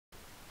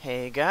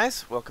Hey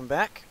guys, welcome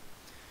back.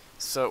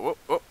 So, whoop,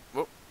 whoop,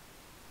 whoop,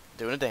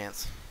 doing a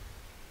dance.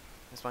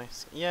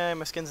 Is yeah,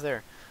 my skin's there.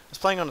 I was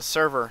playing on a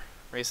server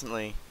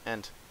recently,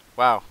 and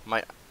wow,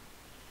 my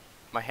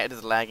head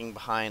is lagging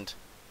behind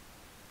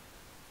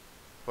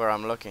where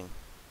I'm looking.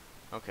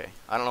 Okay,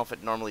 I don't know if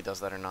it normally does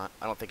that or not.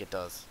 I don't think it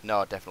does.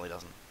 No, it definitely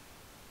doesn't.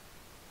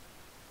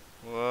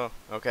 Whoa.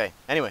 Okay.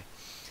 Anyway,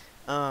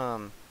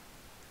 so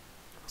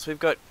we've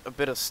got a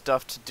bit of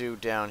stuff to do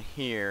down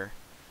here.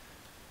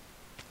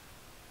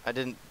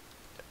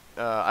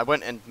 I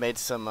went and made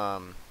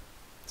some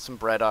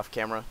bread off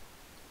camera,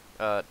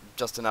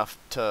 just enough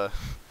to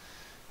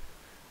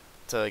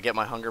get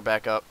my hunger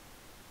back up.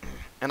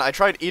 And I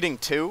tried eating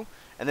two,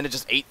 and then it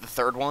just ate the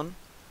third one.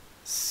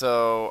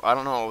 So I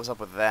don't know what was up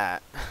with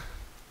that.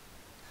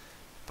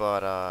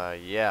 But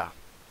yeah.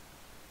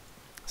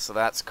 So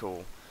that's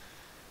cool.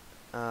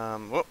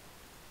 Whoop.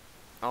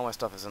 All my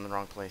stuff is in the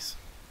wrong place.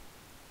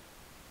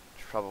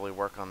 Should probably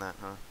work on that,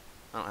 huh?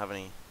 I don't have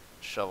any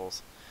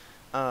shovels.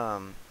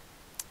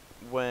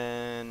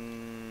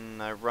 When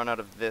I run out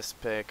of this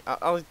pick,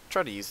 I'll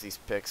try to use these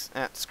picks.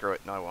 Screw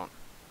it. No, I won't.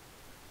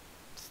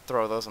 Just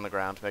throw those on the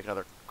ground to make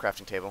another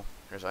crafting table.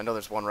 I know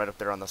there's one right up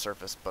there on the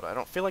surface, but I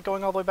don't feel like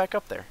going all the way back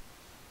up there.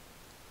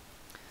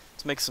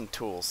 Let's make some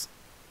tools.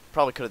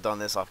 Probably could have done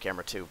this off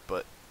camera too,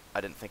 but I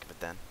didn't think of it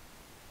then.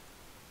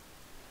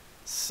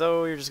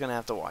 So you're just gonna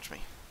have to watch me.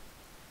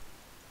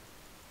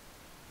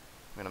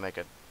 I'm gonna make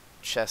a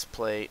chest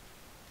plate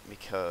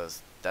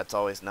because that's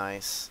always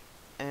nice,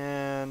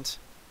 and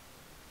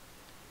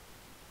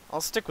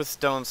I'll stick with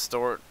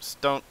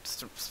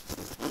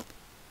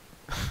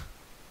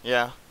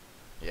yeah.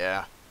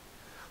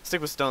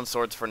 Stick with stone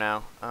swords for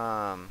now.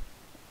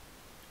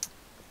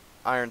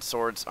 Iron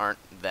swords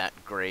aren't that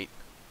great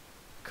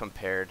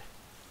compared.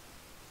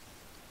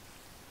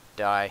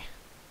 Die.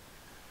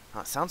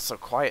 Oh, it sounds so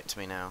quiet to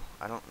me now.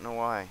 I don't know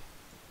why.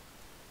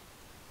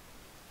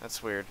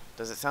 That's weird.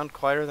 Does it sound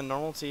quieter than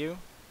normal to you?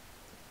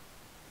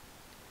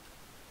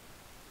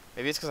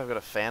 Maybe it's because I've got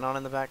a fan on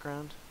in the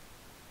background.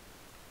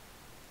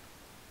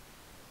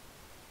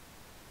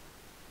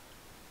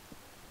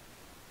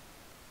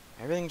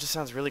 Everything just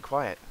sounds really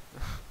quiet.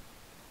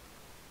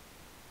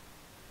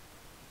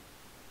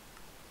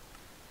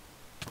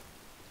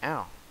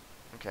 Ow.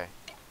 Okay.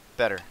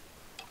 Better.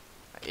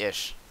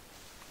 Ish.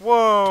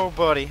 Whoa,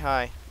 buddy.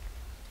 Hi.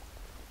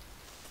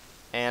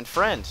 And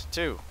friend,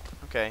 too.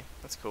 Okay,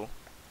 that's cool.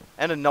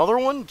 And another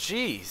one?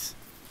 Jeez.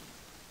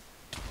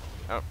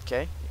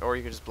 Okay. Or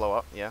you could just blow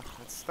up. Yeah,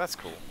 that's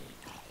cool.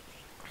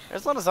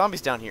 There's a lot of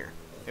zombies down here.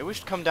 Maybe we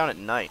should come down at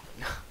night.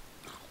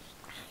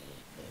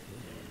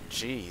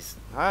 Jeez.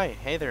 Hi.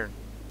 Hey there.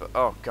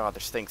 Oh, God,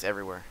 there's things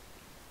everywhere.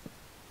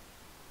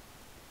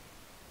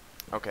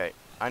 Okay.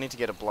 I need to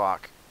get a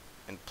block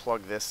and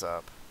plug this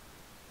up.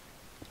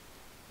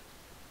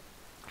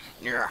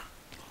 Yeah.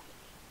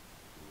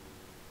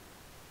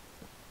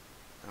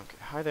 Okay.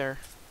 Hi there.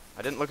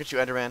 I didn't look at you,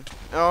 Enderman.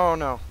 Oh,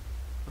 no.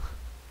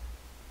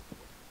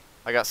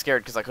 I got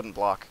scared because I couldn't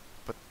block,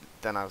 but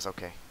then I was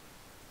okay.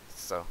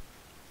 So,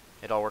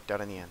 it all worked out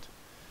in the end.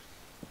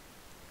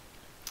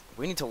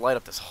 We need to light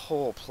up this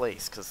whole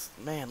place, because,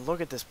 man,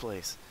 look at this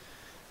place.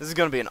 This is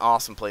going to be an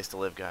awesome place to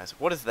live, guys.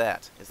 What is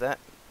that?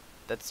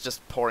 That's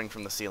just pouring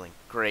from the ceiling.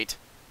 Great.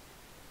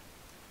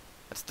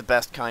 That's the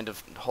best kind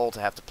of hole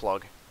to have to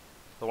plug.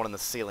 The one in the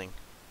ceiling.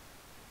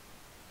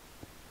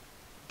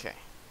 Okay.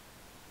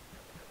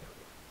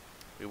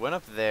 We went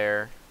up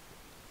there.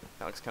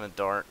 That looks kind of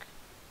dark.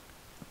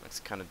 Looks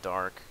kind of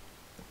dark.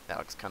 That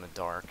looks kind of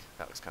dark.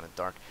 That looks kind of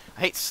dark.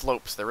 I hate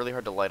slopes. They're really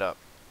hard to light up.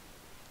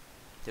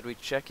 Did we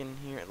check in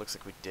here? It looks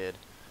like we did.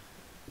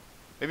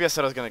 Maybe I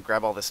said I was going to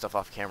grab all this stuff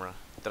off camera.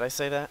 Did I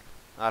say that?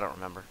 I don't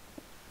remember.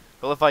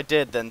 Well, if I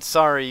did, then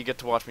sorry, you get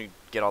to watch me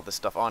get all this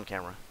stuff on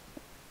camera.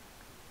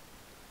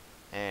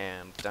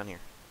 And down here.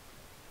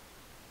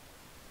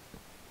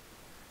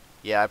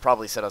 Yeah, I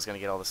probably said I was going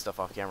to get all this stuff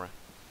off camera.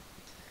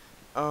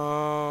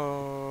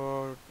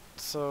 Oh,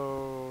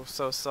 so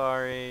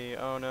sorry.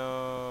 Oh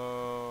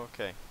no.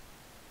 Okay.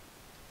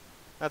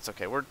 That's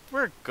okay. We're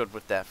good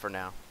with that for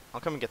now.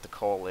 I'll come and get the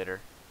coal later.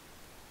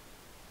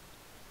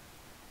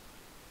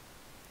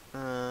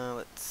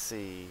 Let's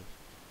see.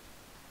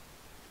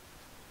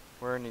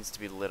 Where needs to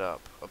be lit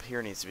up? Up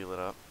here needs to be lit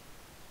up.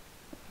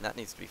 That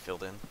needs to be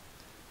filled in.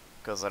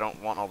 Because I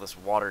don't want all this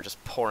water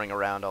just pouring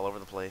around all over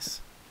the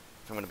place.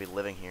 If I'm going to be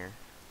living here.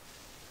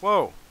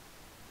 Whoa!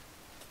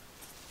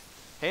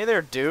 Hey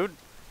there, dude!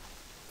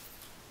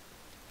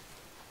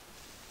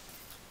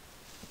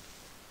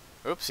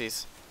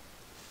 Oopsies.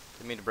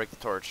 Didn't mean to break the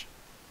torch.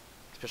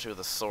 Especially with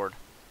a sword.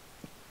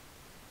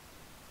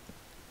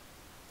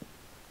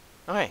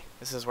 Oh hey,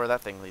 this is where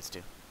that thing leads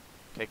to.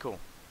 Okay, cool.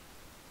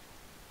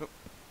 Oop.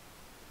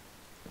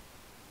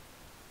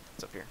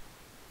 What's up here?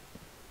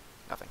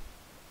 Nothing.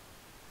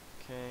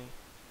 Okay.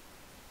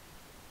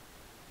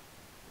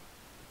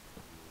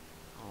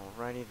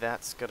 Alrighty,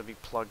 that's gotta be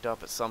plugged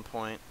up at some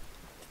point.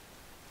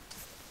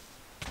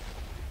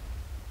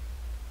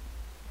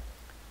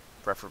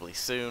 Preferably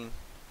soon.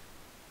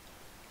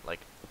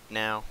 Like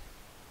now.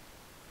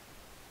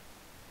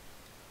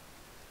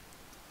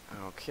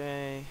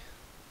 Okay.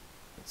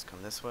 Let's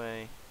come this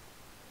way.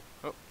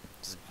 Oh,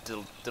 just did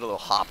a little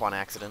hop on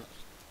accident.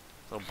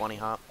 Little bunny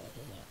hop.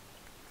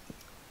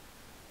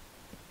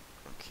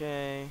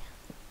 Okay.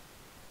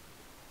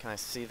 Can I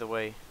see the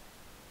way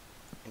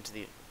into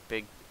the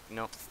big...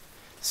 Nope.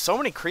 So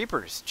many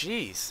creepers.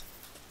 Jeez.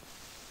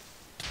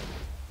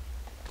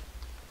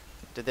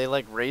 Did they,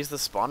 like, raise the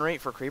spawn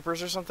rate for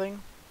creepers or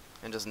something?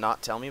 And just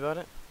not tell me about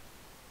it?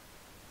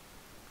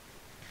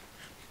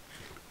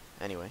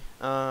 Anyway.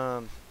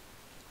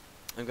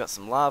 We've got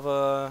some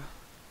lava.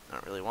 I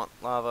don't really want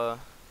lava.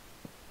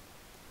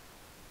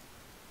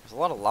 There's a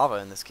lot of lava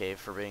in this cave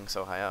for being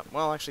so high up.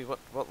 Well, actually,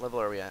 what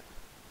level are we at?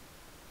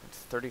 It's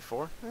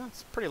 34? Yeah,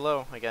 it's pretty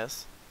low, I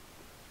guess.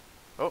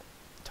 Oh,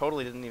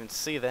 totally didn't even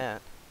see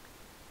that.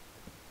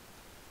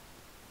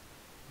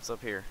 What's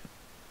up here?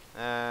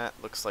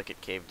 Looks like it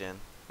caved in.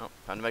 Oh,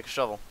 time to make a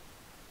shovel.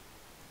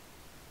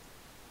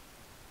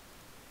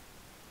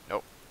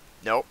 Nope.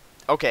 Nope.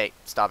 Okay,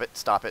 stop it,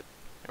 stop it.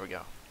 There we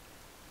go.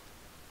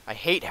 I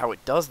hate how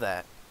it does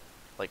that.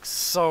 Like,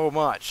 so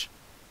much.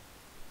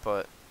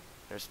 But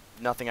there's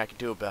nothing I can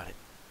do about it.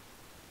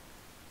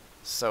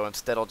 So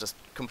instead I'll just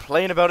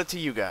complain about it to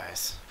you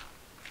guys.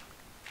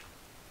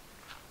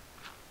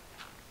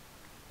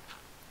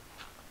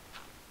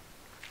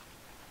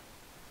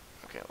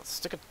 Okay, let's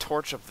stick a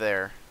torch up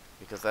there,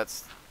 because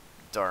that's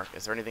dark.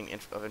 Is there anything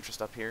of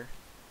interest up here?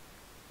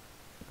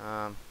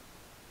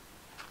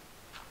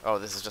 Oh,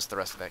 this is just the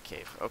rest of that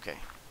cave. Okay.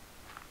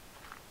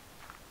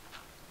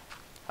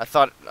 I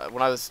thought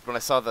when I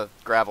saw the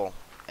gravel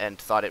and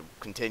thought it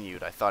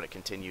continued, I thought it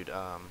continued. Actually,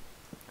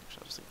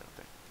 I'll just leave that up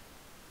there.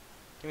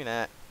 Give me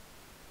that.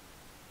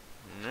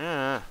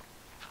 Nah.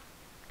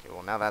 Okay,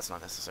 well now that's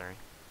not necessary.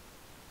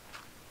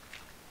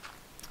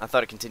 I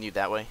thought it continued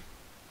that way.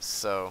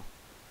 So,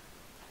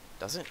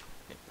 does it?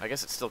 I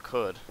guess it still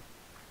could.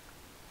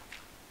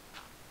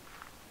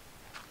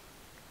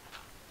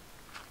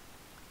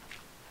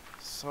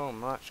 So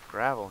much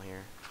gravel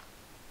here.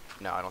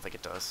 No, I don't think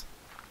it does.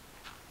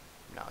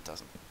 No, it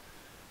doesn't.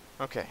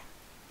 Okay,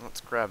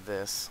 let's grab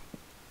this.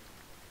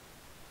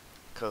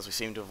 Because we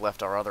seem to have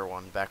left our other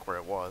one back where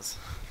it was.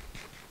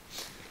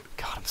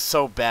 God, I'm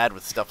so bad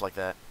with stuff like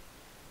that.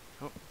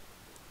 Oh,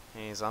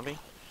 hey, zombie.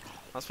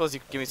 I suppose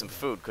you could give me some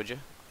food, could you?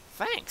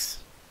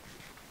 Thanks!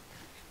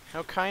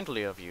 How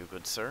kindly of you,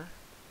 good sir.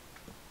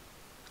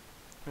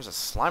 There's a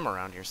slime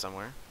around here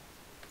somewhere.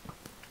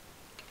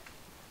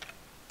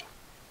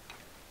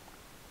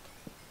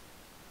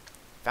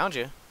 Found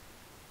you.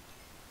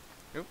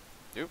 Oop,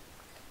 oop.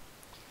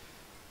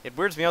 It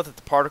weirds me out that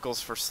the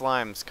particles for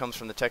slimes comes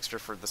from the texture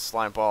for the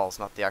slime balls,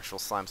 not the actual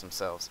slimes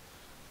themselves.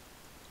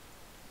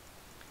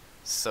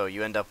 So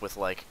you end up with,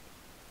 like,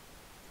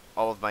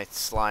 all of my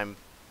slime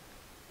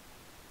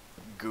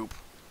goop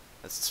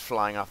that's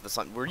flying off the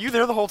slime. Were you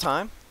there the whole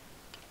time?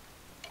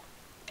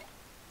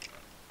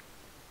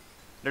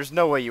 There's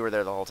no way you were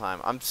there the whole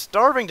time. I'm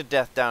starving to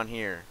death down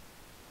here.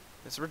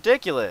 It's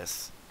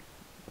ridiculous.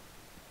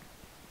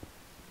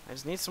 I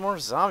just need some more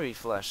zombie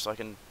flesh so I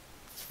can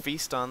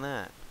feast on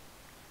that.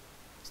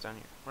 It's down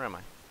here. Where am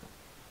I?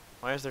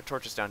 Why is there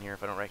torches down here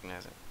if I don't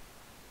recognize it?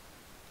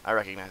 I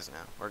recognize it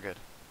now. We're good.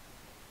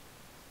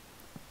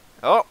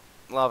 Oh!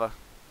 Lava.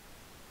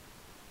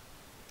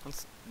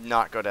 Let's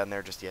not go down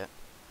there just yet.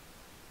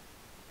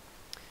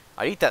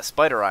 I'd eat that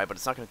spider eye, but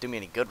it's not going to do me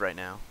any good right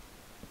now.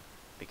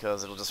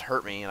 Because it'll just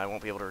hurt me and I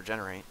won't be able to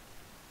regenerate.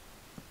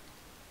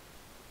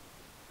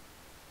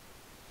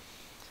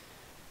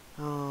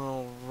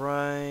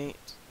 Alright.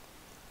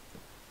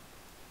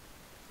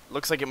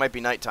 Looks like it might be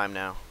nighttime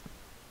now.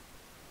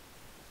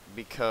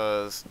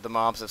 Because the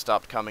mobs have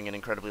stopped coming in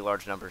incredibly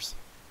large numbers.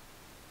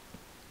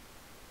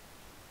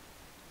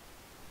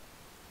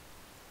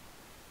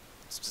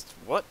 It's just,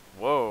 what?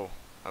 Whoa.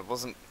 I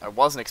wasn't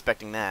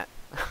expecting that.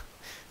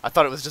 I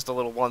thought it was just a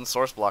little one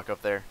source block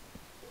up there.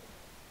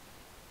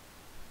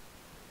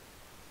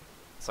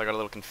 So I got a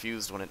little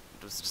confused when it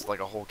was just like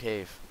a whole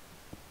cave.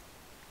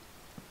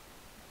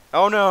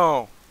 Oh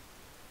no!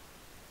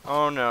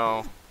 Oh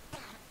no.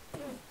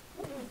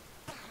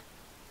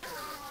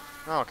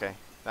 Oh, okay.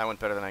 That went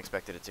better than I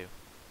expected it to.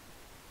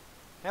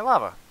 Hey,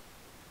 lava.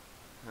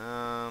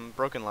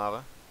 Broken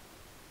lava.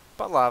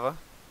 But lava.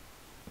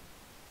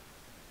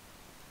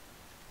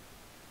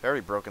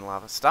 Very broken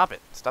lava. Stop it.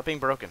 Stop being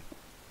broken.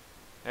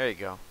 There you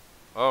go.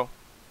 Oh.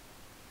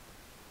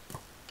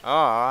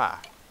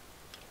 Ah.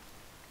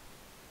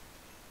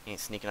 He ain't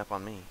sneaking up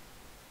on me.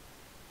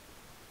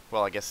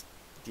 Well, I guess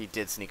he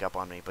did sneak up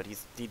on me, but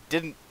he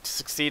didn't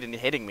succeed in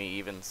hitting me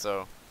even,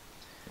 so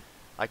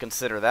I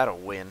consider that a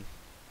win.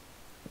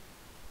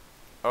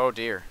 Oh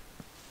dear.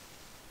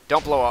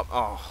 Don't blow up.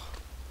 Oh.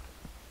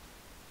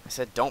 I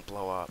said don't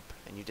blow up,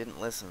 and you didn't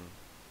listen.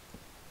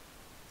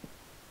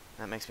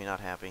 That makes me not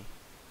happy.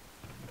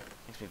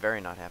 Makes me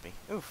very not happy.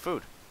 Ooh,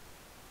 food.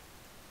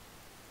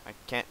 I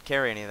can't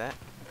carry any of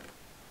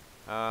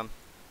that.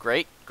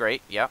 Great,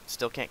 great. Yep,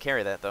 still can't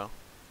carry that, though.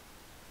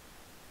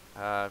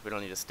 We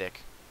don't need a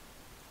stick.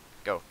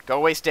 Go. Go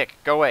away, stick.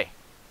 Go away.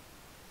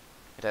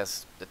 It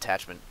has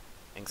attachment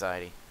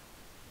anxiety.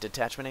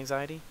 Detachment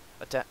anxiety?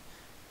 I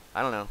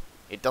don't know.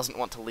 It doesn't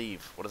want to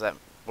leave. What is that?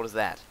 What is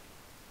that?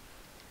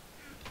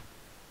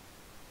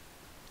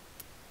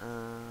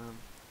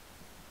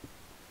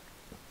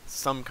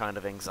 Some kind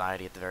of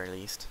anxiety at the very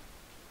least.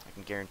 I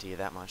can guarantee you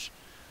that much.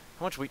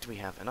 How much wheat do we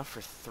have? Enough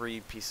for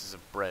 3 pieces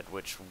of bread,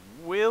 which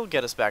will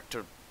get us back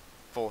to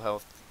full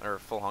health, or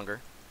full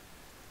hunger.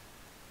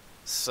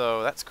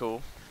 So, that's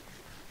cool.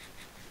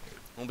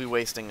 We'll be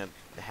wasting a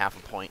half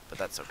a point, but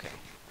that's okay.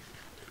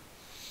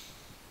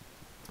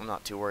 I'm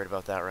not too worried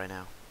about that right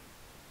now.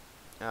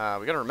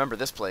 We gotta remember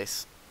this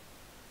place,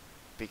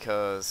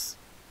 because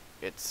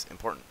it's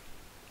important.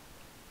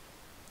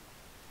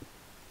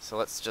 So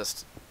let's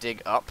just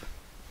dig up.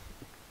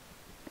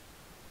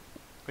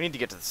 We need to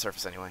get to the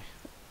surface anyway.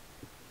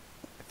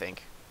 I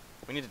think.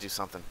 We need to do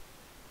something.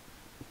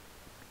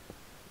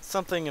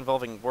 Something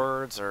involving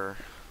words or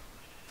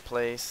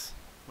place.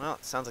 Well,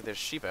 it sounds like there's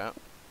sheep out.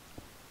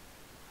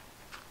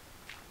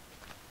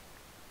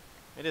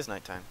 It is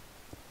nighttime.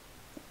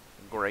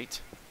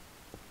 Great.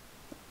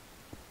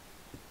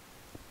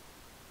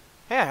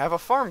 Hey, I have a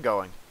farm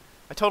going.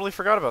 I totally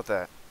forgot about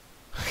that.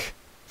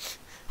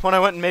 When I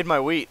went and made my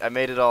wheat, I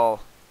made it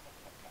all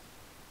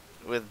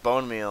with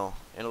bone meal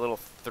in a little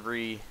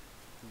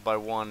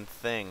 3x1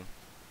 thing.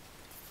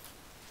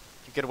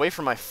 You get away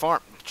from my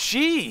farm.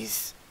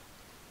 Jeez!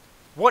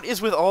 What is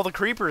with all the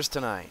creepers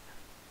tonight?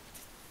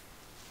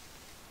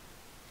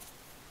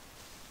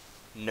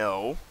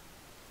 No.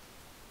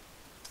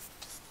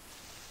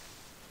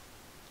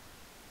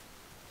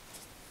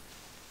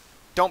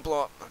 Don't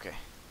blow up. Okay.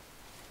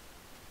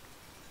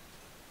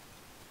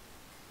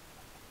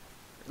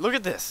 Look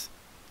at this.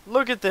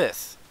 Look at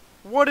this.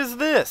 What is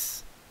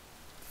this?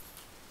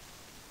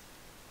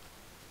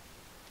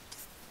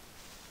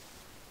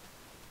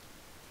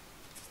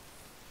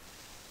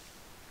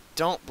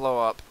 Don't blow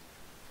up.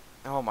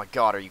 Oh my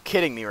god, are you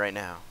kidding me right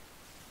now?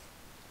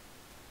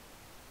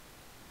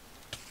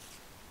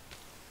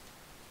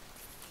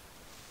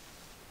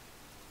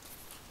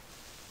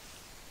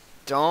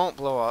 Don't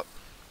blow up.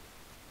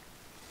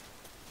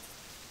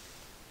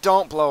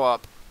 Don't blow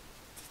up.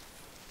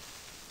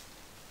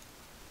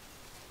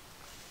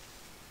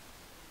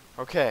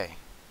 Okay.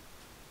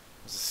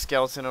 There's a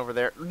skeleton over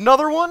there.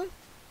 Another one?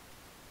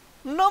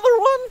 Another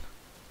one?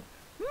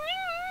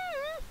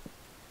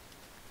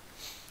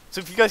 So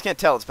if you guys can't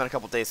tell, it's been a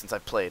couple days since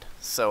I've played.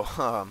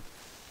 So,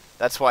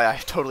 that's why I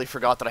totally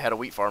forgot that I had a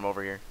wheat farm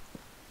over here.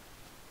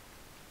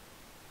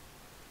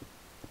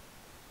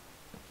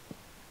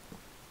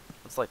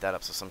 Let's light that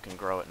up so some can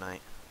grow at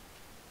night.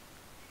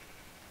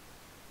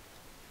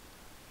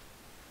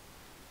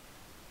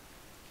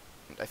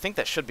 I think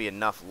that should be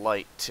enough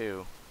light,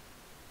 too.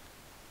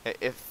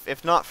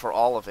 If not for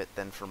all of it,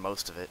 then for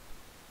most of it.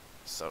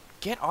 So,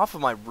 get off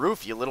of my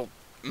roof, you little...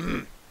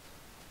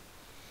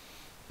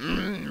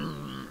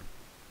 You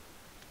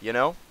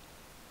know?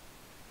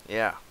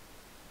 Yeah.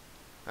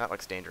 That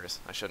looks dangerous.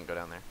 I shouldn't go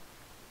down there.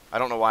 I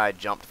don't know why I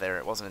jumped there.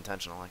 It wasn't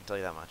intentional, I can tell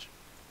you that much.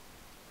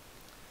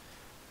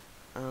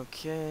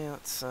 Okay,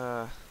 let's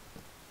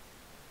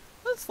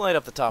light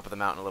up the top of the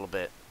mountain a little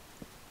bit.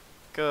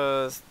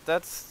 'Cause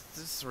this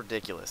is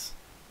ridiculous.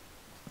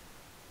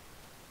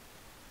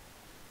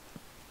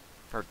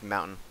 Or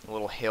mountain. A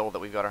little hill that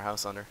we've got our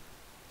house under.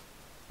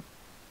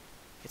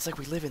 It's like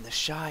we live in the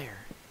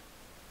Shire.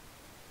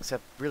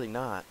 Except, really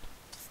not.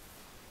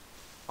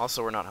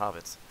 Also, we're not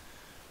hobbits.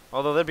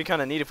 Although, that'd be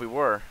kind of neat if we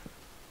were.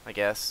 I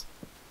guess.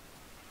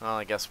 Well,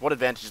 I guess. What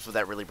advantages would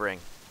that really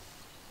bring?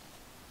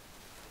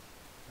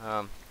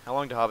 How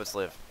long do hobbits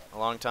live? A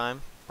long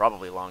time?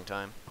 Probably a long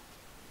time.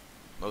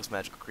 Most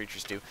magical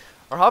creatures do.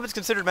 Are hobbits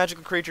considered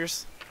magical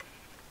creatures?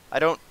 I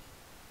don't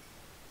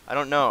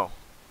know.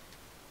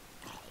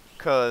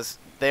 'Cause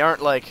they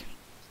aren't like...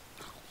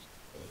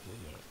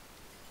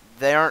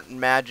 They aren't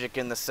magic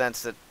in the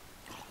sense that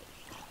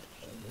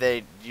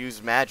they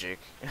use magic.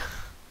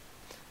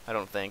 I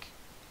don't think.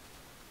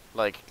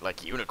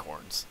 Like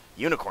unicorns.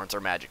 Unicorns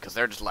are magic because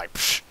they're just like,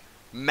 psh,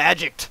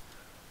 magicked.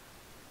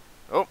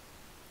 Oh,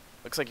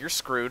 looks like you're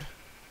screwed,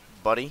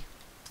 buddy.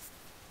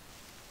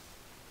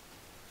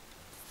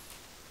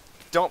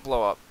 Don't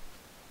blow up.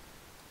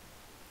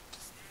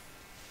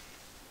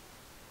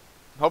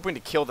 I'm hoping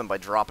to kill them by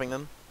dropping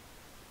them.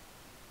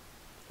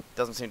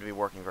 Doesn't seem to be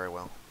working very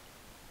well.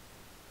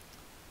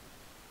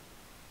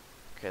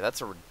 Okay,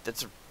 that's a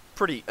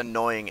pretty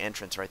annoying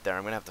entrance right there.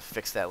 I'm gonna have to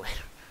fix that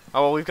later.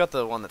 Oh, well, we've got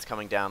the one that's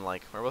coming down,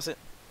 like, where was it?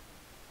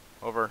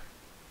 Over.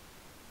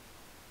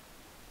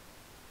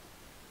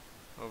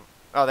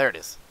 Oh, there it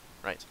is.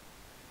 Right.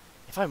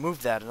 If I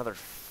moved that another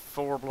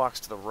 4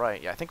 blocks to the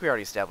right, yeah, I think we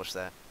already established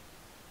that.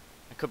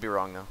 I could be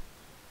wrong, though.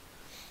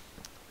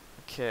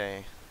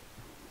 Okay.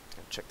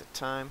 Gotta check the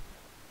time.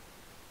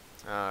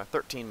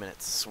 13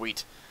 minutes.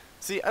 Sweet.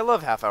 See, I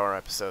love half-hour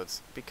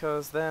episodes,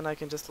 because then I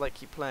can just, like,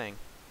 keep playing.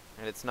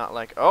 And it's not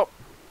like, oh,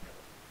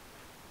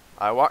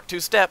 I walked 2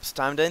 steps,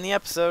 time to end the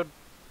episode.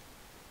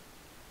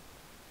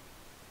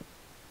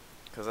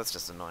 Because that's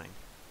just annoying.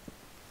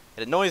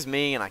 It annoys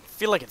me, and I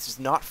feel like it's just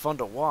not fun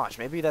to watch.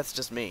 Maybe that's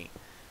just me.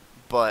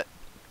 But,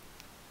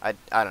 I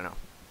don't know.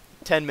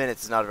 10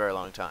 minutes is not a very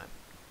long time.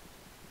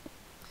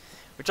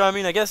 Which, I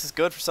mean, I guess is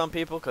good for some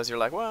people, because you're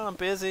like, well, I'm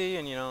busy,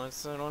 and, you know, I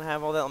don't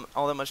have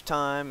all that much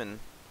time, and,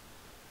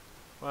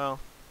 well,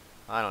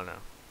 I don't know.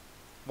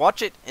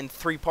 Watch it in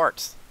 3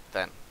 parts,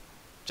 then.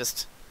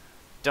 Just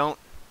don't,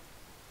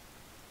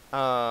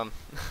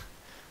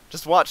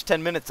 just watch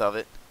 10 minutes of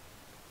it,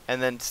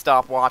 and then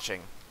stop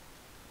watching.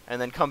 And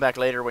then come back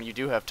later when you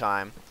do have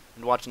time,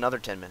 and watch another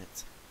 10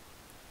 minutes.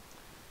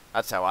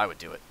 That's how I would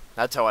do it.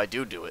 That's how I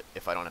do it,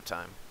 if I don't have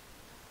time.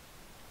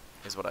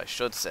 Is what I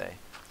should say.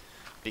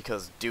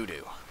 Because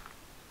doo-doo.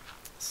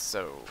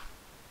 So,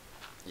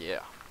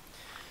 yeah.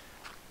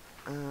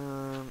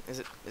 Is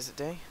it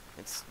day?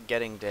 It's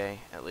getting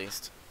day, at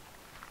least.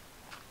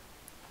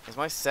 Is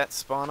my set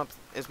spawn up?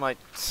 Is my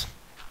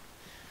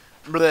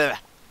bleh.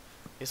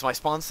 Is my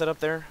spawn set up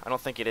there? I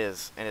don't think it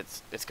is, and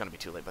it's gonna be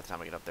too late by the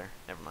time I get up there.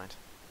 Never mind.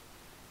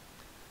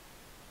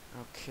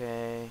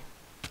 Okay,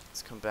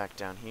 let's come back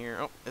down here.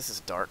 Oh, this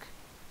is dark,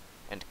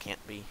 and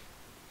can't be,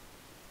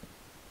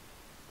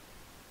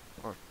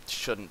 or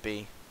shouldn't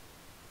be.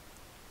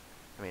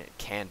 I mean, it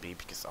can be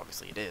because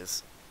obviously it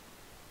is.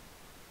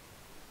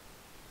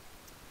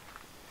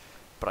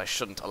 But I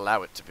shouldn't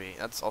allow it to be.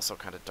 That's also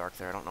kind of dark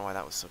there. I don't know why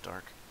that was so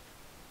dark.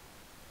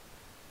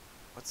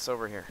 What's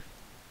over here?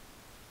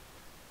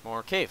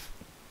 More cave.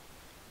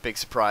 Big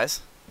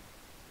surprise.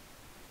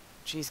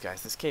 Jeez,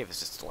 guys, this cave is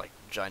just, like,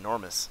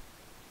 ginormous.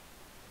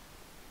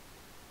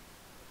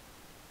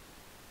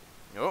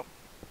 Oh.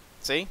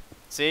 See?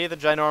 See the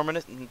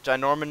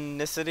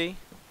ginormousity?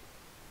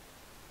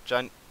 I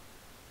don't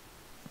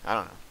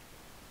know.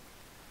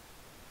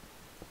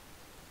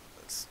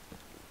 Let's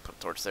put a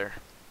torch there,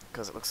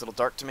 because it looks a little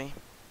dark to me.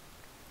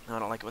 I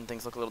don't like it when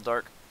things look a little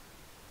dark.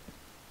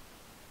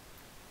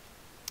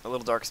 A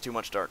little dark is too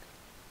much dark.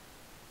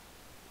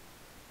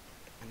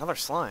 Another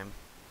slime.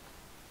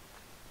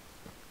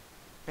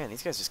 Man,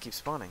 these guys just keep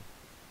spawning.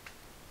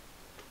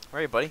 Where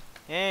are you, buddy?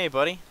 Hey,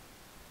 buddy.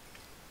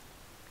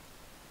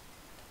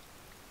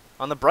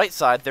 On the bright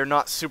side, they're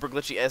not super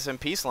glitchy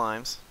SMP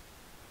slimes.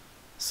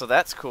 So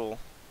that's cool.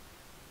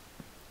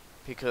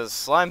 Because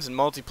slimes in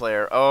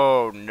multiplayer,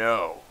 oh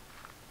no.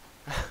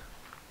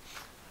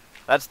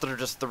 That's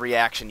just the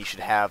reaction you should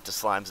have to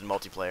slimes in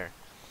multiplayer.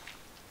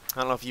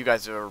 I don't know if you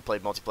guys have ever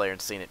played multiplayer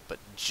and seen it, but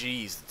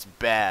jeez, it's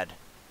bad.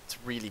 It's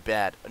really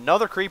bad.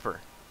 Another creeper.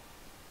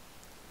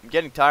 I'm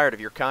getting tired of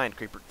your kind,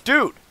 creeper.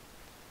 Dude!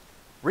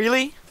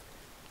 Really?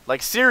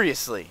 Like,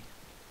 seriously?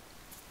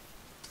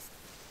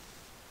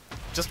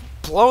 Just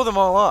blow them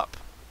all up.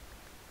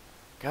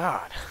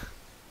 God.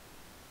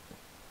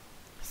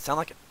 I sound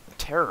like a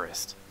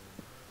terrorist.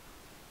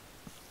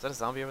 Is that a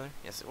zombie over there?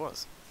 Yes, it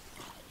was.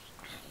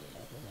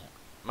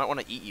 Might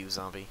want to eat you,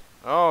 zombie.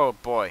 Oh,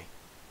 boy.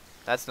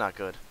 That's not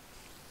good.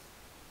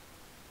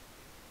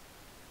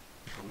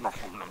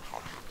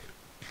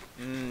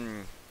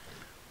 Mmm.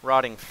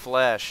 Rotting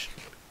flesh.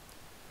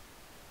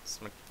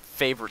 It's my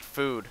favorite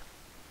food.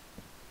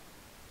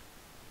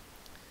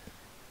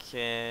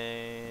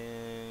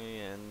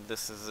 Okay, and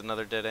this is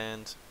another dead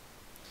end.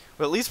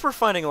 Well, at least we're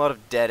finding a lot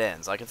of dead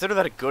ends. I consider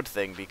that a good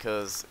thing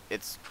because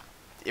it's...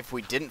 If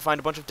we didn't find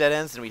a bunch of dead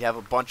ends, then we'd have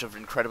a bunch of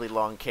incredibly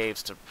long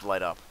caves to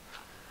light up,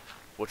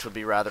 which would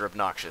be rather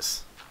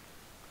obnoxious.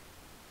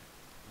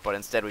 But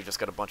instead, we've just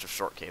got a bunch of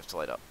short caves to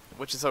light up,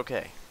 which is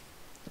okay.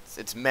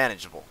 It's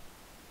manageable.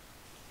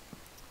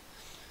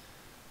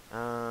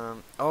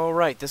 Oh,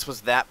 right, this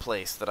was that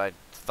place that I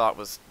thought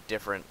was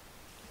different.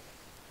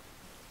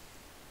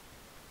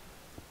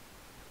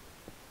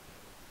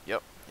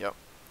 Yep.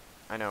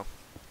 I know.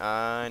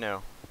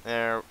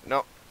 There,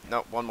 no,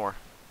 one more.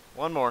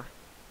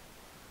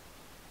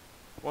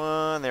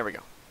 There we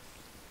go.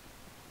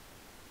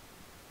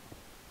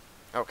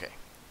 Okay,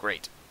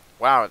 great.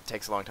 Wow, it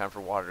takes a long time for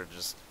water to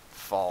just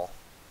fall.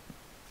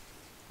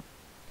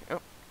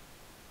 Oh,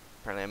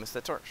 apparently I missed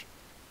that torch.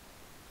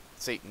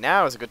 See,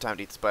 now is a good time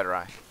to eat the spider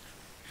eye.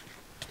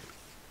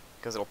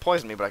 Because it'll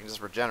poison me, but I can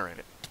just regenerate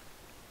it.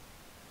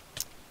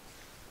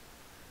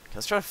 Okay,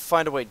 let's try to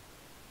find a way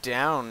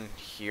down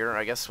here.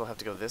 I guess we'll have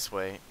to go this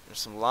way. There's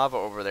some lava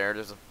over there.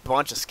 There's a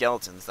bunch of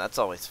skeletons. That's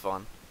always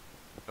fun.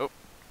 Oh,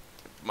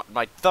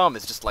 my thumb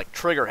is just like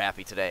trigger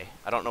happy today.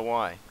 I don't know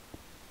why.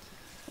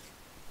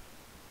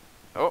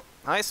 Oh,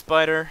 hi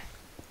spider.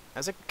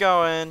 How's it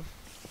going?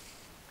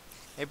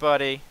 Hey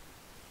buddy.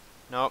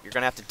 Nope, you're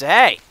gonna have to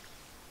die.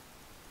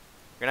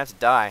 You're gonna have to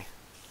die.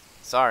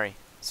 Sorry,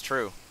 it's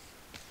true.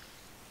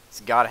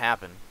 It's gotta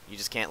happen. You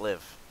just can't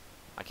live.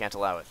 I can't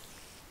allow it.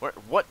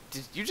 What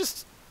did you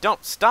just...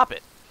 Don't stop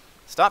it.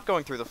 Stop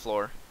going through the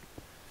floor.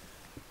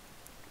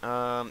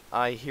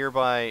 I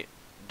hereby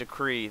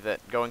decree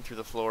that going through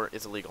the floor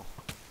is illegal.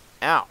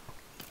 Ow.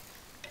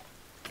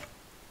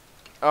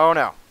 Oh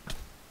no.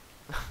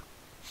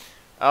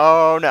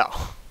 Oh no.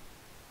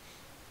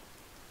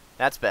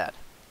 That's bad.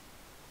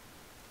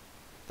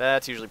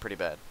 That's usually pretty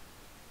bad.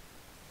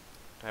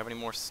 Do I have any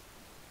more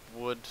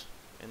wood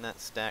in that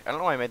stack? I don't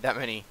know why I made that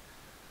many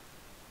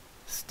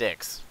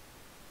sticks.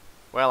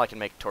 Well, I can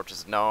make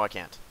torches. No, I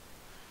can't.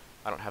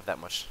 I don't have that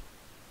much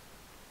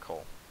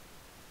coal.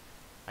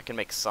 I can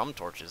make some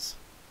torches.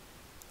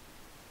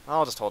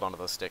 I'll just hold on to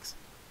those sticks.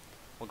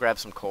 We'll grab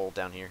some coal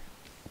down here.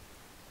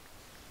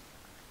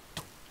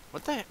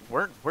 What the heck?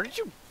 Where did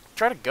you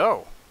try to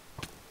go?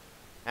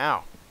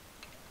 Ow.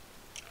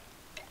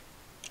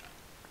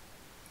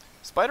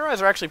 Spider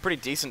eyes are actually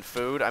pretty decent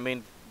food. I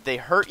mean, they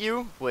hurt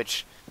you,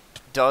 which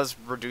does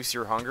reduce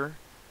your hunger.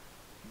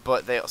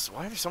 But they also...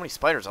 Why are there so many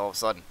spiders all of a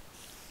sudden?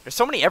 There's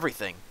so many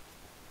everything.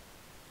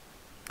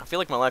 I feel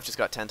like my life just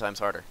got 10 times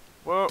harder.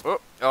 Whoa,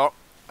 oh, oh.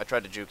 I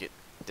tried to juke it.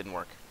 Didn't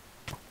work.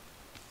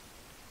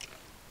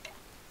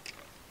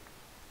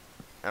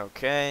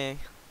 Okay.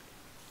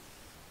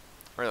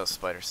 Where are those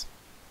spiders?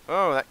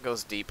 Oh, that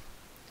goes deep.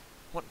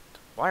 What?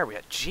 Why are we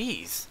at?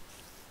 Jeez.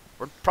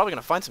 We're probably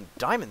going to find some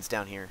diamonds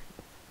down here.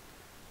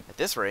 At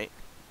this rate.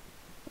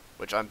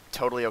 Which I'm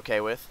totally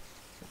okay with.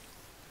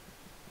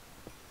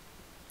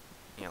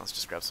 Yeah, let's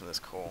just grab some of this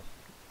coal.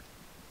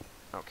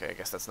 Okay, I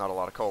guess that's not a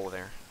lot of coal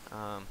there.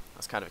 I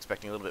was kind of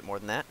expecting a little bit more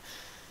than that.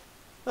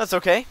 That's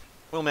okay.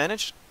 We'll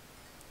manage.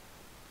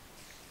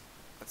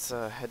 Let's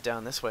head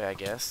down this way, I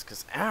guess.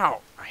 Because,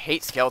 ow! I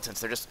hate skeletons.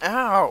 They're just,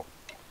 ow!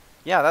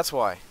 Yeah, that's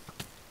why.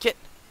 Get...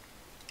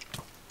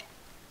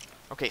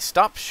 Okay,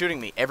 stop shooting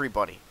me,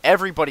 everybody.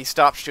 Everybody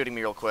stop shooting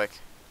me real quick.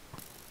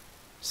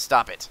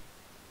 Stop it.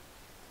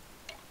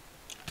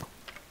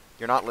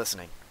 You're not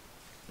listening.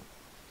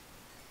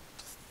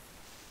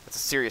 That's a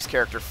serious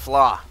character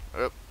flaw.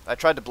 Oop. I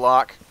tried to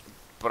block,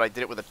 but I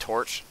did it with a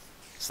torch,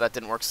 so that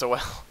didn't work so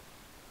well.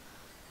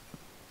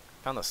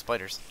 Found those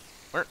spiders.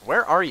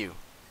 Where are you?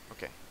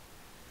 Okay.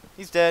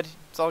 He's dead.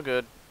 It's all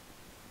good.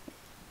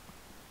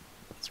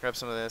 Let's grab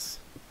some of this.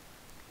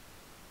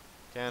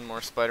 Again,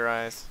 more spider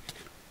eyes.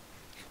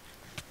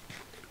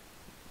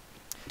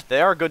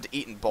 They are good to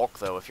eat in bulk,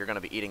 though, if you're going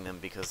to be eating them,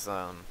 because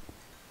the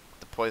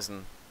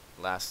poison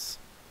lasts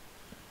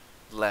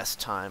less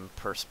time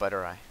per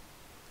spider eye.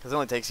 Because it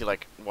only takes you,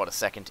 like, what, a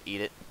second to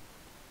eat it.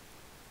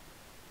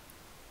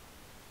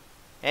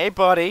 Hey,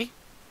 buddy.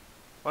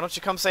 Why don't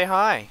you come say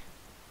hi?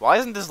 Why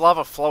isn't this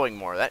lava flowing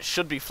more? That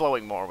should be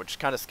flowing more, which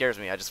kind of scares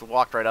me. I just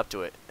walked right up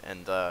to it,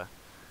 and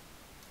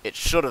it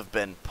should have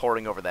been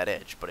pouring over that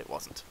edge, but it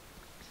wasn't.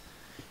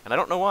 And I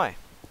don't know why,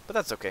 but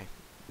that's okay.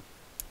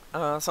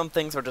 Some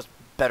things are just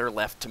better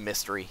left to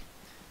mystery.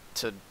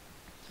 To,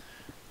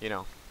 you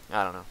know,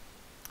 I don't know.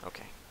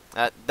 Okay.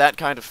 That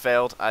kind of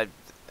failed.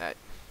 Yeah.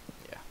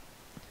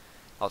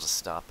 I'll just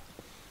stop.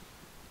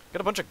 Got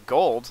a bunch of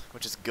gold,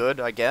 which is good,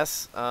 I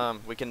guess.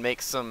 We can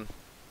make some...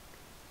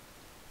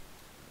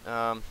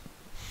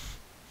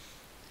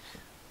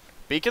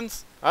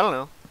 beacons? I don't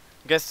know.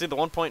 You guys see the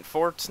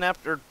 1.4 snap,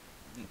 or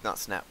not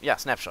snap? Yeah,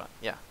 snapshot.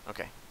 Yeah,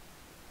 okay.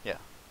 Yeah.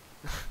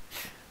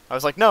 I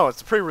was like, no,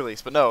 it's a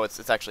pre-release, but no,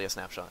 it's actually a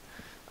snapshot.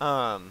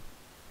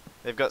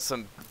 They've got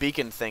some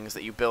beacon things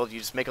that you build. You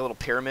just make a little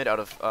pyramid out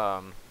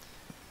of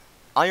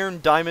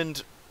iron,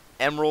 diamond,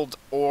 emerald,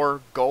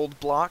 or gold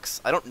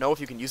blocks. I don't know if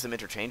you can use them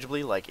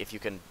interchangeably, like if you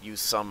can use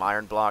some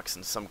iron blocks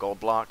and some gold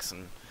blocks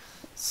and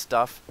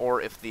stuff,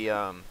 or if the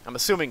I'm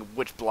assuming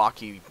which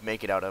block you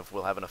make it out of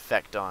will have an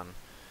effect on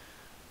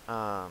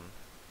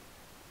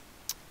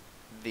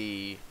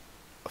the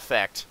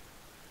effect.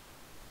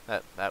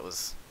 That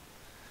was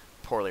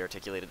poorly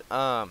articulated.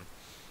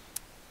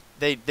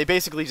 They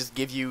basically just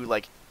give you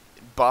like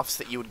buffs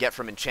that you would get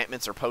from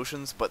enchantments or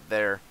potions, but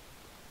they're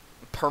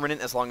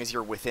permanent as long as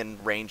you're within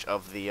range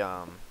of the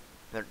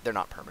they're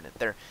not permanent.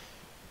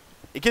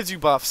 It gives you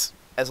buffs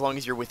as long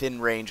as you're within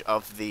range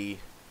of the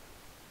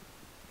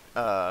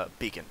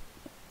beacon.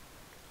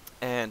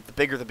 And the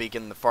bigger the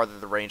beacon, the farther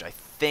the range, I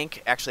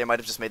think. Actually, I might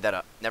have just made that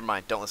up. Never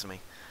mind, don't listen to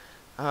me.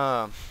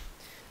 I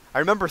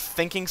remember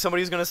thinking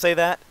somebody was going to say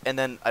that, and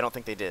then I don't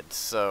think they did,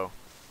 so...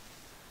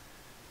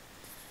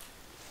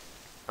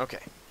 Okay.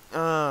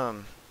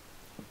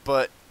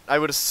 But I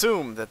would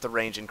assume that the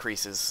range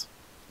increases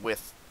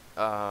with...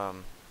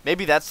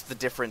 maybe that's the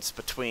difference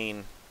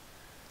between...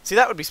 See,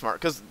 that would be smart,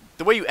 because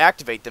the way you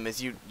activate them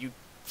is you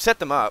set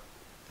them up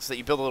so that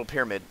you build a little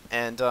pyramid,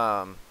 and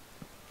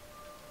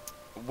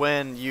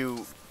when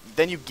you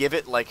give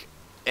it like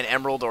an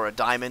emerald or a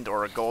diamond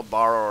or a gold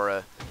bar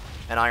or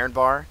an iron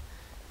bar,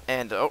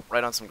 and oh,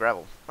 right on some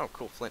gravel. Oh,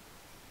 cool, flint.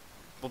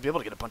 We'll be able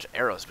to get a bunch of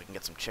arrows. We can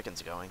get some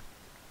chickens going.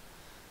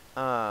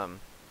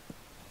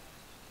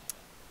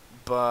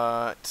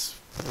 But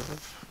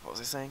what was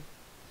I saying?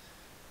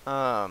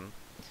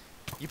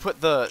 You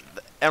put the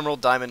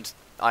emerald, diamond,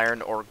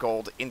 iron, or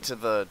gold into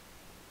the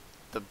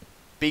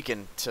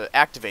beacon to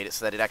activate it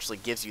so that it actually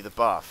gives you the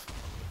buff.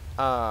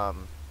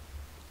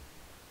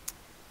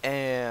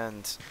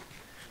 And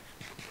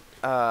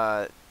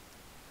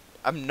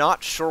I'm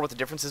not sure what the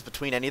difference is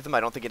between any of them. I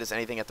don't think it is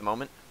anything at the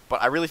moment.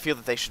 But I really feel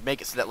that they should make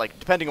it so that, like,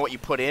 depending on what you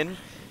put in,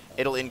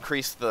 it'll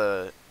increase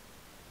the...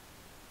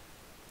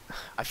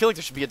 I feel like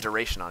there should be a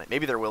duration on it.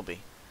 Maybe there will be.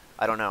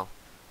 I don't know.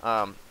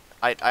 I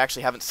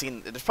actually haven't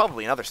seen... There's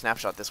probably another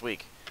snapshot this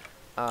week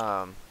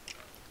that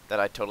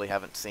I totally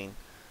haven't seen.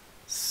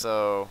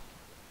 So...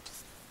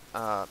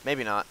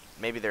 Maybe not.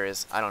 Maybe there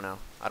is. I don't know.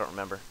 I don't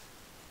remember.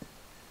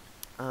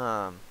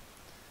 Let's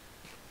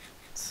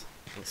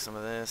get some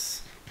of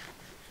this.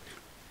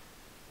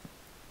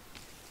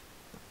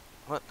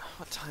 What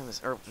time is,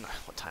 or no,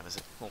 what time is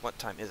it? Well, what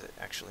time is it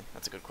actually?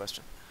 That's a good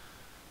question.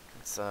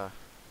 It's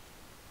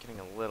getting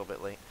a little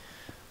bit late.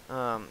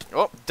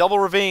 Oh, double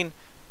ravine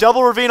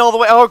all the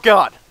way. Oh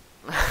god.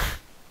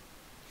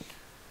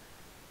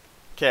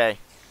 Okay,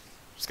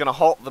 just gonna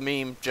halt the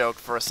meme joke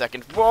for a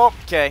second. Whoa.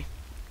 Okay.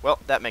 Well,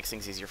 that makes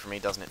things easier for me,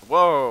 doesn't it?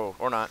 Whoa,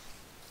 or not,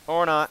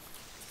 or not.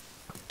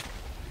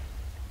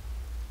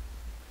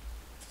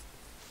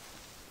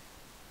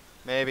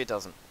 Maybe it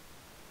doesn't.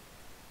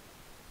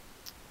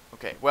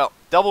 Okay, well,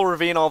 double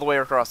ravine all the way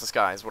across the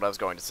sky is what I was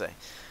going to say.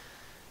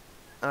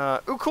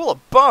 Ooh, cool, a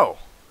bow!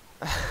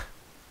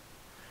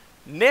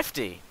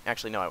 Nifty!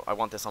 Actually, no, I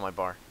want this on my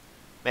bar.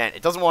 Man,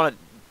 it doesn't want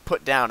to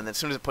put down, and then as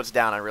soon as it puts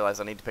down, I realize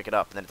I need to pick it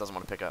up, and then it doesn't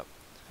want to pick up.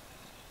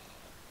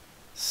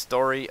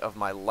 Story of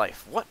my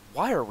life. What?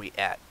 Why are we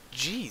at?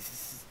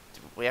 Jeez.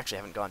 We actually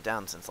haven't gone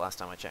down since last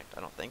time I checked,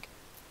 I don't think.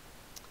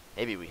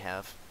 Maybe we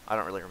have. I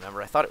don't really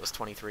remember. I thought it was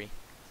 23.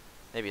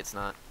 Maybe it's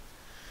not.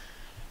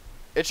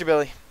 Itch your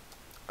belly.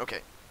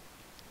 Okay.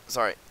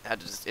 Sorry, I had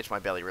to just itch my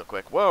belly real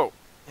quick. Whoa!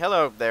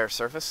 Hello there,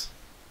 Surface.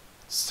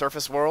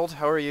 Surface World,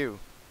 how are you?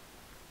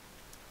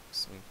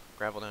 Some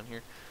gravel down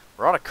here.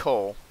 We're out of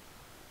coal,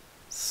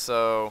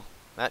 so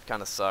that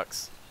kind of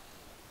sucks.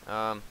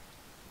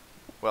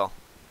 Well,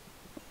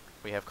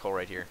 we have coal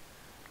right here.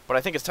 But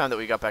I think it's time that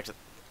we got back to...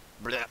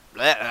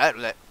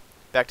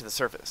 back to the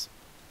surface.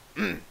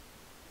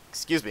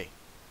 Excuse me.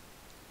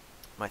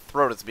 My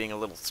throat is being a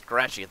little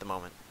scratchy at the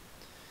moment.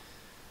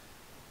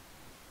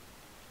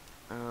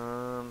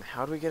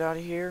 How do we get out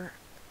of here?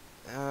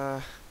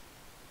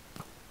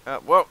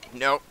 Whoa,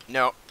 no.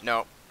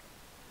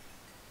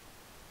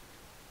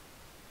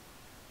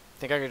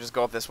 Think I could just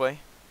go up this way?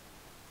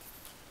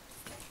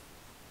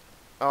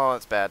 Oh,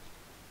 that's bad.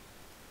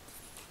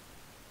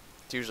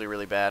 It's usually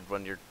really bad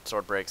when your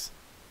sword breaks.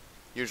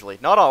 Usually.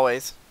 Not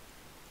always.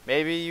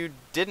 Maybe you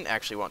didn't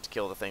actually want to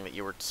kill the thing that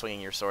you were swinging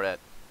your sword at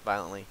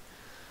violently.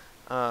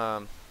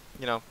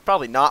 You know,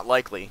 probably not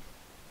likely,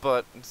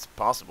 but it's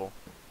possible.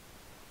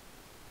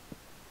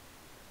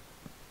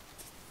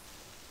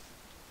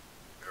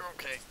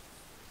 Okay.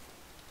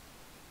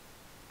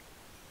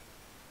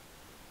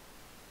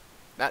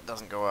 That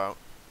doesn't go out.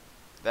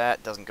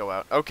 That doesn't go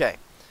out. Okay.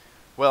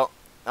 Well,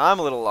 I'm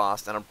a little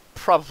lost, and I'm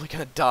probably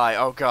gonna die.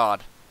 Oh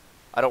god.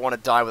 I don't want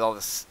to die with all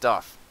this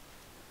stuff.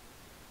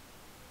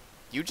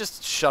 You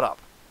just shut up.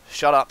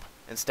 Shut up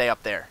and stay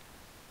up there.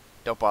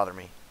 Don't bother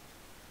me.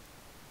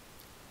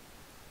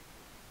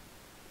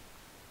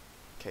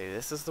 Okay,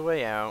 this is the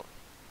way out.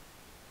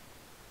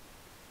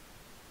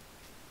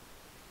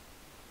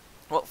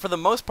 Well, for the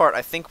most part,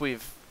 I think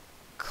we've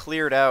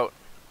cleared out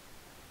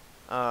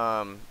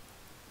all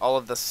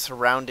of the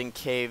surrounding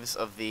caves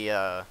of the,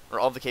 or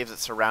all the caves that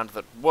surround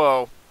the...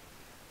 Whoa!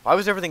 Why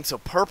was everything so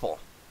purple?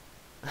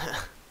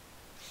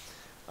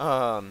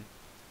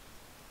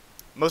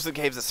 Most of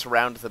the caves that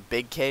surround the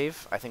big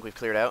cave, I think we've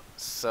cleared out,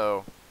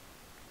 so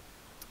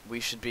we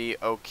should be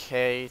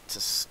okay to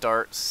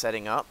start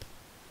setting up.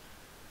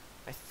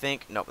 I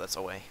think... Nope, that's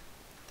away.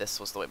 This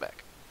was the way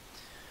back.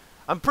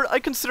 I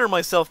consider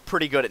myself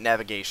pretty good at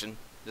navigation,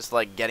 just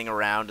like getting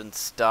around and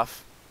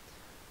stuff.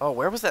 Oh,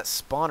 where was that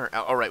spawner?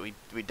 Oh, right,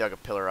 we dug a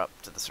pillar up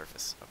to the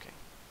surface. Okay.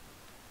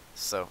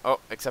 So, oh,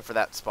 except for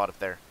that spot up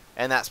there.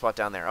 And that spot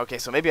down there. Okay,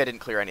 so maybe I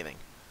didn't clear anything.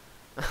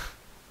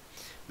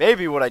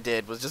 Maybe what I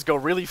did was just go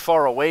really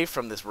far away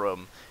from this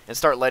room and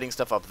start lighting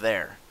stuff up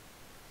there.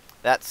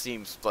 That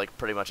seems like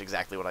pretty much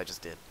exactly what I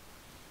just did.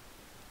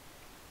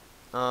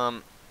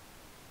 I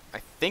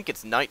think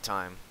it's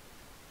nighttime.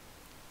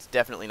 It's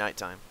definitely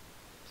nighttime.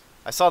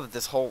 I saw that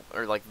this whole,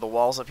 or like the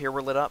walls up here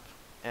were lit up.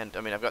 And,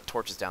 I mean, I've got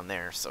torches down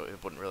there, so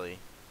it wouldn't really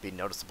be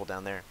noticeable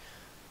down there.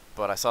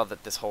 But I saw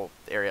that this whole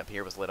area up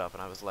here was lit up,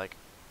 and I was like,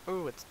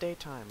 ooh, it's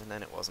daytime. And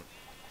then it wasn't.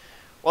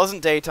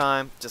 Wasn't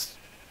daytime, just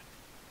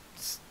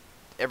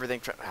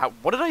everything.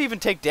 What did I even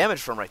take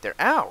damage from right there?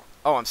 Ow!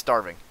 Oh, I'm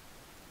starving.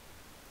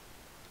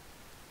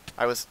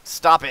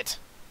 Stop it!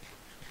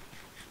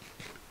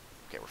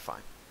 Okay, we're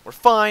fine. We're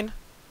fine!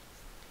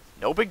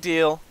 No big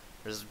deal.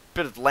 There's a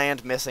bit of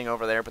land missing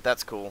over there, but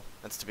that's cool.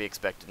 That's to be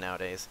expected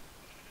nowadays.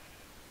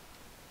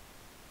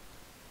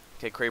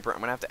 Okay, Creeper, I'm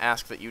gonna have to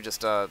ask that you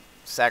just,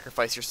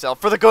 sacrifice yourself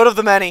for the good of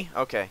the many!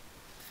 Okay.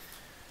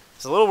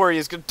 It's a little worried.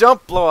 He's gonna...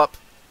 Don't blow up!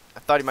 I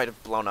thought he might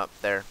have blown up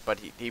there, but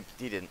he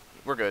didn't.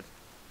 We're good.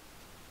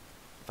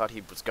 I thought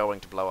he was going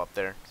to blow up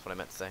there. That's what I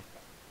meant to say.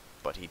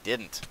 But he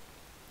didn't.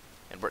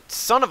 And we're...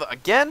 Son of a...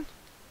 Again?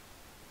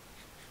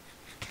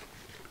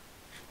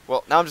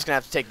 Well, now I'm just gonna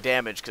have to take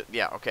damage, 'cause...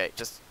 Yeah, okay,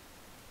 just...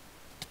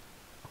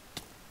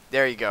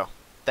 There you go.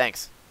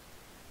 Thanks.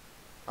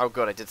 Oh,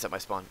 good, I did set my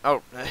spawn.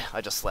 Oh,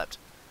 I just slept.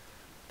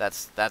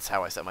 That's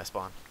how I set my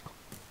spawn.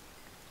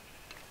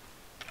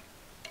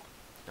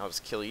 I'll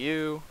just kill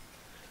you.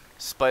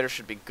 Spider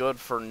should be good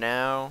for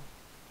now.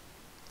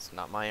 It's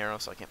not my arrow,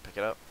 so I can't pick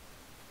it up.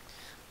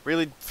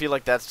 Really feel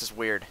like that's just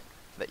weird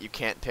that you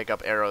can't pick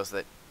up arrows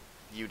that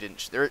you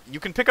didn't. You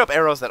can pick up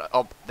arrows that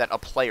a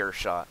player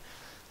shot.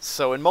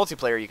 So in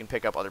multiplayer, you can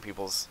pick up other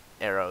people's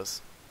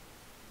arrows,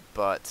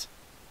 but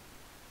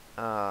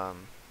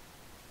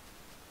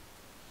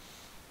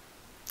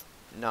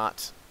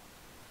not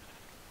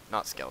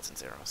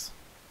skeletons' arrows,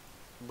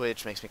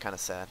 which makes me kind of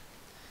sad.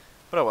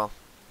 But oh well.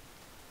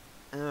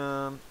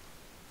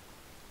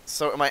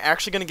 So am I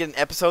actually gonna get an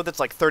episode that's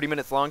like 30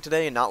 minutes long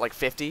today and not like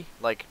 50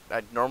 like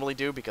I normally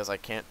do because I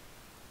can't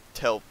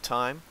tell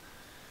time?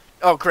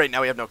 Oh great, now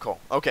we have no coal.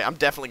 Okay, I'm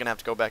definitely gonna have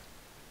to go back.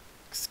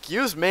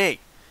 Excuse me,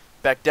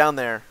 back down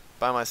there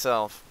by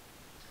myself.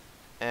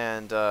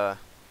 And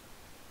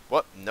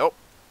what? Nope.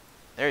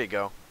 There you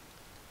go.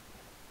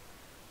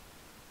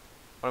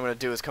 What I'm gonna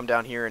do is come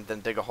down here and then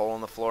dig a hole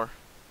in the floor.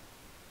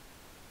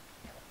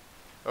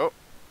 Oh.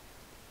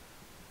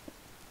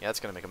 Yeah, that's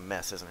gonna make a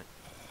mess, isn't it?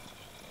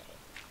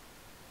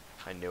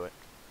 I knew it.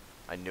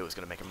 I knew it was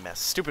gonna make a mess.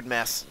 Stupid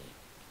mess.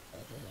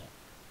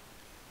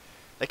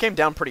 They came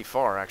down pretty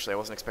far, actually. I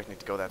wasn't expecting it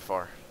to go that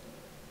far.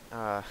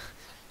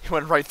 It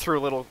went right through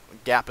a little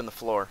gap in the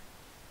floor.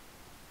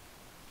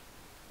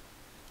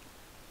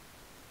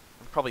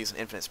 I'll probably use an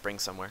infinite spring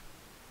somewhere.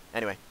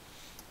 Anyway.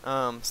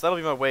 So that'll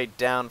be my way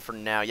down for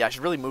now. Yeah, I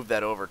should really move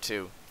that over,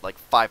 too. Like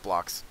 5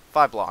 blocks.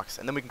 5 blocks.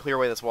 And then we can clear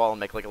away this wall and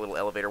make like a little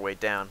elevator way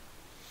down.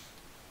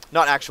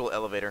 Not actual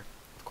elevator,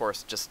 of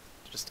course, just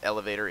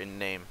elevator in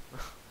name.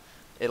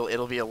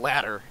 It'll be a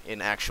ladder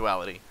in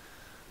actuality.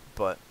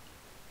 But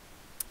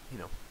you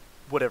know,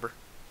 whatever.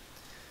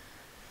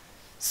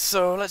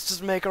 So let's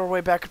just make our way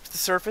back up to the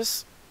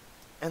surface,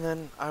 and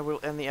then I will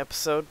end the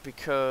episode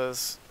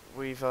because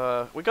we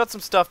got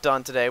some stuff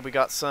done today. We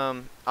got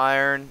some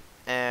iron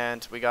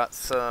and we got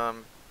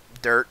some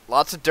dirt.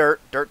 Lots of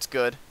dirt. Dirt's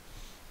good.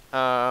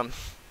 Gravel,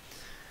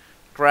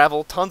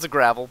 tons of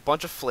gravel,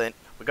 bunch of flint.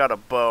 We got a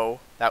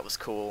bow. That was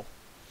cool.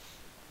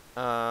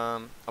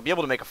 I'll be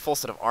able to make a full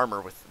set of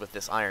armor with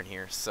this iron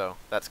here, so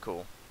that's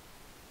cool.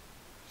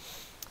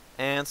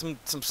 And some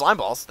slime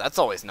balls. That's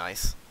always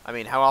nice. I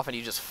mean, how often do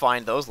you just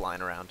find those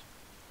lying around?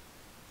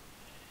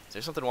 Is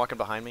there something walking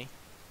behind me?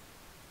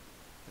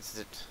 Is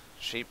it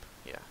sheep?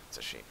 Yeah, it's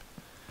a sheep.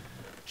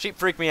 Sheep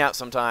freak me out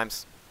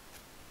sometimes.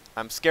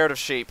 I'm scared of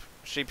sheep.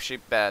 Sheep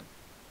bad.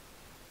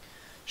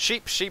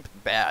 Sheep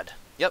bad.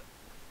 Yep.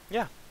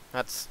 Yeah,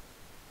 that's...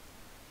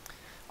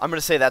 I'm going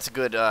to say that's a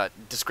good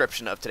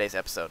description of today's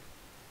episode.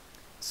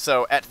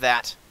 So, at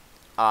that,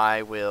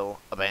 I will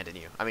abandon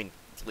you. I mean,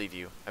 leave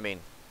you. I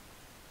mean,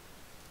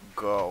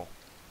 go.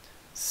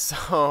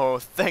 So,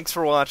 thanks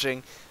for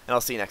watching, and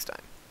I'll see you next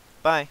time.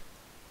 Bye.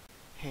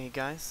 Hey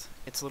guys,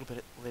 it's a little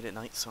bit late at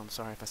night, so I'm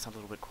sorry if I sound a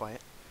little bit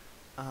quiet.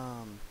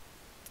 I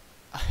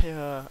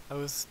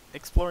was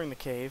exploring the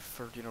cave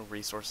for, you know,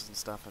 resources and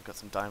stuff. I've got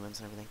some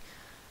diamonds and everything.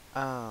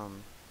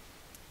 And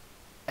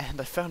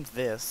I found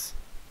this,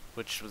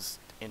 which was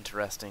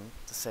interesting,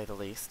 to say the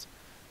least.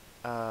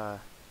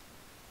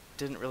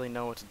 Didn't really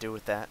know what to do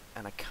with that,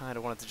 and I kind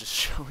of wanted to just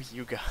show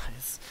you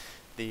guys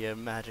the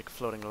magic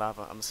floating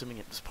lava. I'm assuming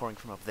it was pouring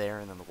from up there,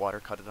 and then the water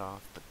cut it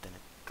off, but then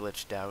it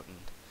glitched out, and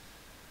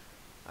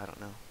I don't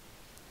know.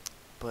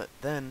 But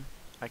then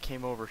I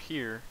came over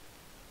here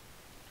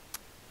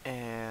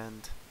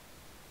and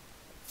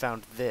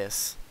found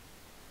this,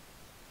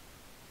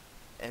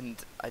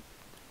 and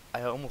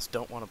I almost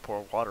don't want to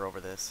pour water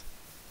over this,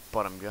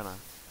 but I'm gonna.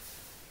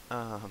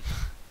 I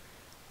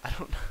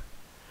don't know.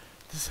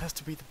 This has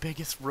to be the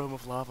biggest room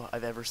of lava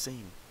I've ever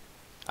seen.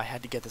 I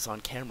had to get this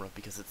on camera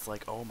because it's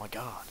like, oh my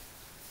god.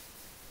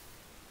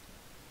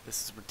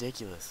 This is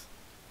ridiculous.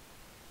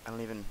 I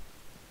don't even...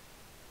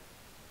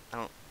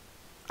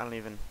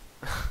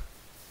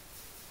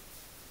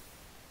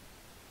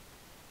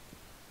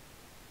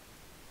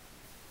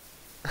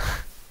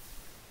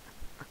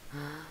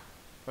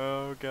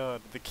 Oh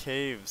god, the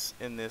caves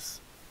in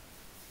this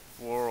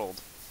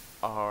world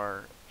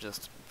are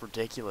just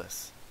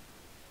ridiculous.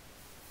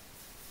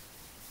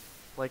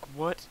 Like,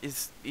 what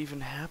is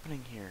even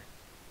happening here?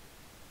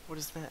 What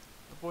is that?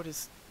 What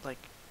is, like...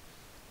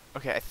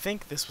 Okay, I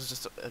think this was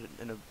just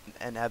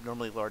an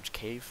abnormally large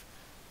cave.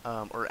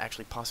 Or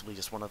actually possibly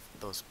just one of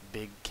those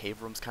big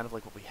cave rooms, kind of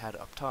like what we had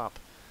up top,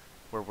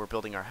 where we're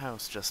building our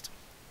house, just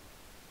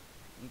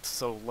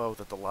so low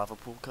that the lava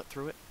pool cut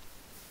through it.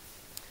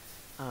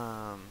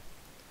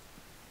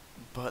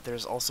 But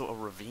there's also a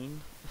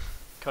ravine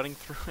cutting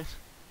through it.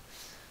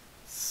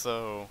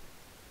 So,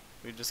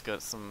 we just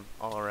got some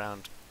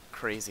all-around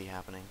crazy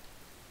happening.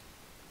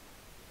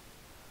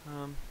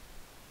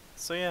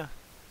 So yeah,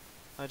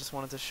 I just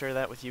wanted to share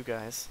that with you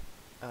guys.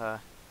 You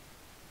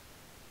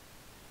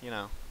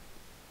know.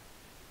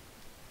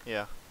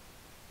 Yeah.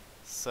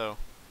 So,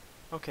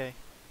 okay.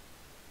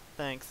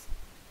 Thanks.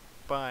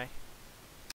 Bye.